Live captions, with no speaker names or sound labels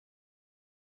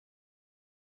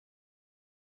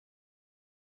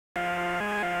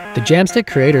The Jamstik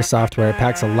Creator software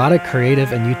packs a lot of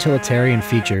creative and utilitarian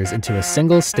features into a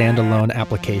single standalone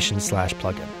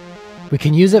application/plugin. We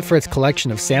can use it for its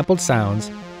collection of sampled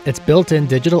sounds, its built-in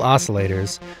digital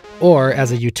oscillators, or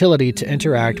as a utility to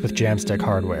interact with Jamstik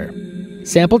hardware.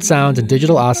 Sampled sounds and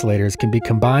digital oscillators can be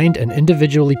combined and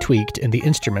individually tweaked in the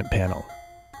instrument panel.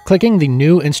 Clicking the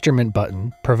New Instrument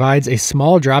button provides a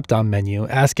small drop-down menu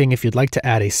asking if you'd like to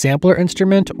add a sampler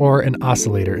instrument or an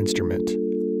oscillator instrument.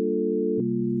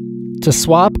 To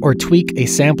swap or tweak a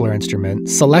sampler instrument,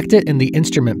 select it in the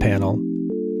Instrument panel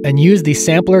and use the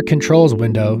Sampler Controls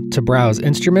window to browse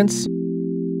instruments,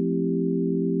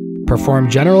 perform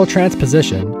general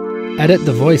transposition, edit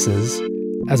the voices,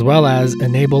 as well as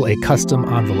enable a custom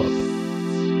envelope.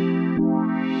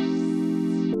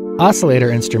 Oscillator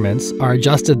instruments are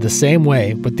adjusted the same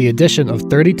way with the addition of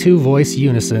 32 voice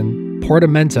unison,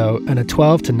 portamento, and a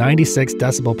 12 to 96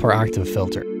 decibel per octave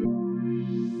filter.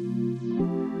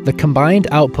 The combined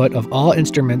output of all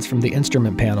instruments from the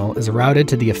instrument panel is routed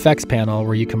to the effects panel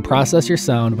where you can process your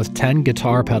sound with 10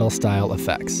 guitar pedal style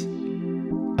effects.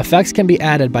 Effects can be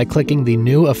added by clicking the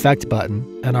New Effect button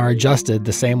and are adjusted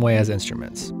the same way as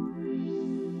instruments.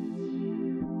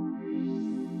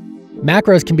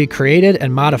 Macros can be created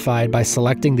and modified by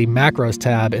selecting the Macros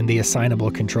tab in the Assignable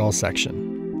Controls section.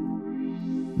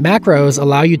 Macros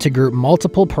allow you to group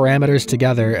multiple parameters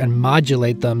together and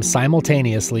modulate them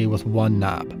simultaneously with one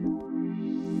knob.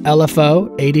 LFO,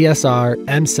 ADSR,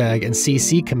 MSEG, and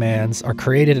CC commands are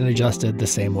created and adjusted the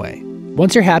same way.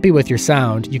 Once you're happy with your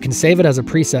sound, you can save it as a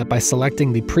preset by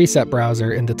selecting the preset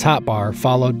browser in the top bar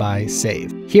followed by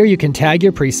Save. Here you can tag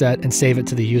your preset and save it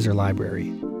to the user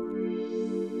library.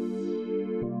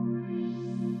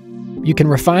 You can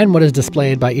refine what is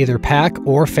displayed by either pack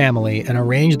or family and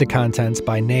arrange the contents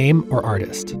by name or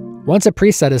artist. Once a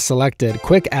preset is selected,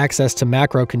 quick access to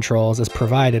macro controls is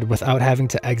provided without having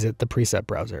to exit the preset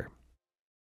browser.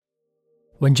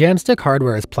 When Jamstik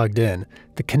hardware is plugged in,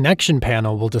 the connection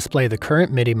panel will display the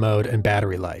current MIDI mode and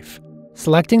battery life.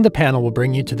 Selecting the panel will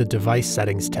bring you to the Device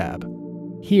Settings tab.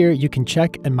 Here, you can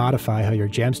check and modify how your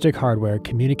Jamstik hardware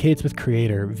communicates with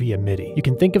Creator via MIDI. You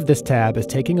can think of this tab as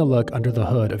taking a look under the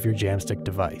hood of your Jamstik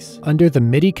device. Under the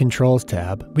MIDI Controls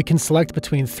tab, we can select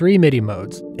between 3 MIDI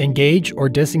modes: engage or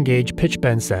disengage pitch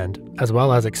bend send, as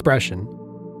well as expression.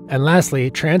 And lastly,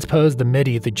 transpose the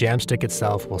MIDI the Jamstik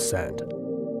itself will send.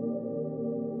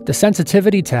 The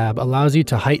Sensitivity tab allows you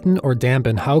to heighten or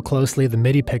dampen how closely the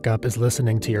MIDI pickup is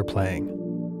listening to your playing.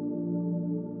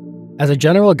 As a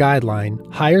general guideline,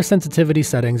 higher sensitivity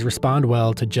settings respond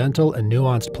well to gentle and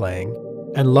nuanced playing,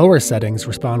 and lower settings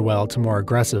respond well to more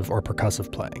aggressive or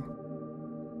percussive playing.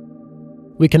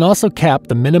 We can also cap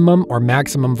the minimum or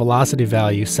maximum velocity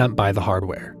value sent by the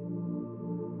hardware.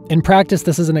 In practice,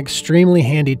 this is an extremely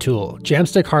handy tool.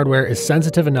 Jamstik hardware is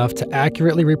sensitive enough to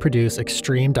accurately reproduce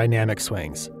extreme dynamic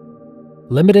swings.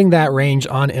 Limiting that range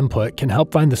on input can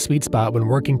help find the sweet spot when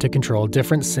working to control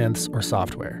different synths or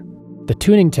software. The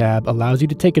Tuning tab allows you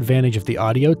to take advantage of the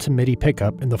audio to MIDI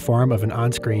pickup in the form of an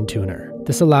on-screen tuner.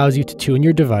 This allows you to tune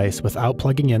your device without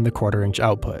plugging in the 1/4-inch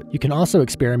output. You can also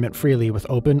experiment freely with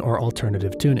open or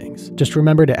alternative tunings. Just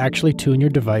remember to actually tune your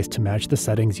device to match the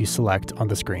settings you select on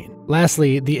the screen.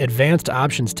 Lastly, the Advanced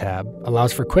Options tab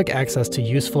allows for quick access to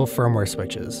useful firmware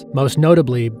switches, most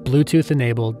notably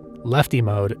Bluetooth-enabled, Lefty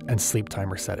mode, and sleep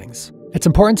timer settings. It's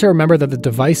important to remember that the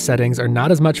device settings are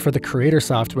not as much for the Creator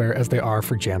software as they are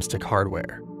for Jamstik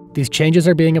hardware. These changes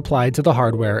are being applied to the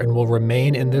hardware and will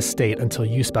remain in this state until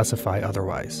you specify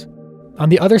otherwise. On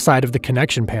the other side of the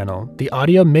connection panel, the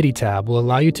Audio MIDI tab will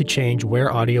allow you to change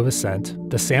where audio is sent,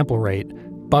 the sample rate,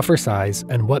 buffer size,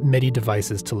 and what MIDI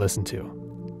devices to listen to.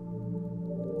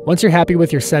 Once you're happy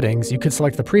with your settings, you can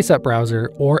select the preset browser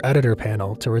or editor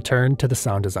panel to return to the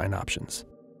sound design options.